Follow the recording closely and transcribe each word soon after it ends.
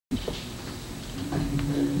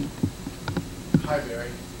Hi,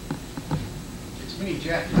 Barry. It's me,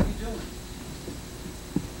 Jack. How you doing?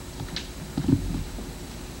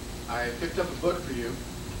 I picked up a book for you.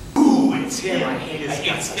 Ooh, it's him. I hate his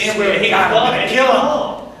guts. I swear to God, I'm gonna kill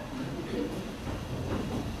him.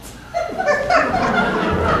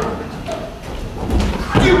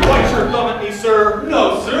 Do you bite your thumb at me, sir?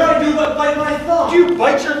 No, sir, I do but bite my thumb. Do you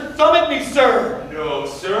bite your thumb at me, sir? No,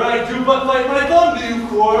 sir, I do but bite my thumb. Do you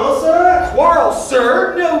quarrel, sir? Quarrel,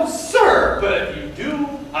 sir? No, sir. But if you do,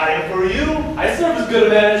 I am for you. I serve as good a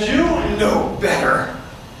man as you. No, better.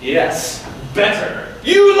 Yes, better.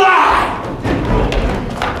 You lie!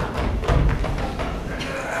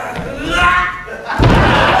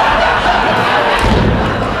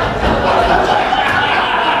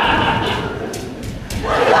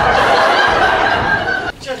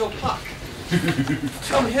 Gentle Puck,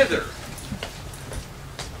 come hither.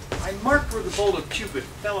 I marked where the bolt of Cupid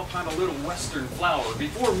fell upon a little western flower,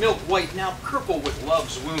 before milk white, now purple with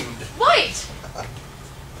love's wound. White!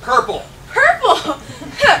 Purple! Purple!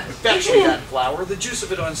 Affection that flower, the juice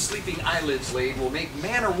of it on sleeping eyelids laid will make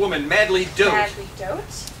man or woman madly dote. Madly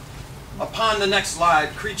dote? Upon the next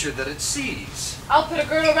live creature that it sees. I'll put a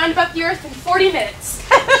girdle round about the earth in 40 minutes.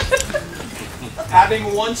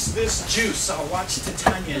 Having once this juice, I'll watch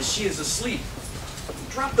Titania as she is asleep.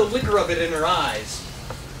 Drop the liquor of it in her eyes.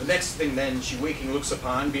 The next thing then she waking looks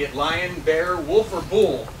upon, be it lion, bear, wolf, or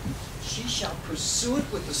bull, she shall pursue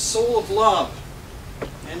it with the soul of love.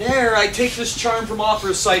 And ere I take this charm from off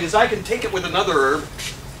her sight, as I can take it with another herb,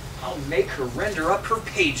 I'll make her render up her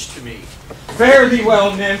page to me. Fare thee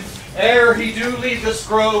well, nymph, ere he do leave this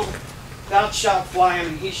grove, thou shalt fly him,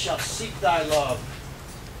 and he shall seek thy love.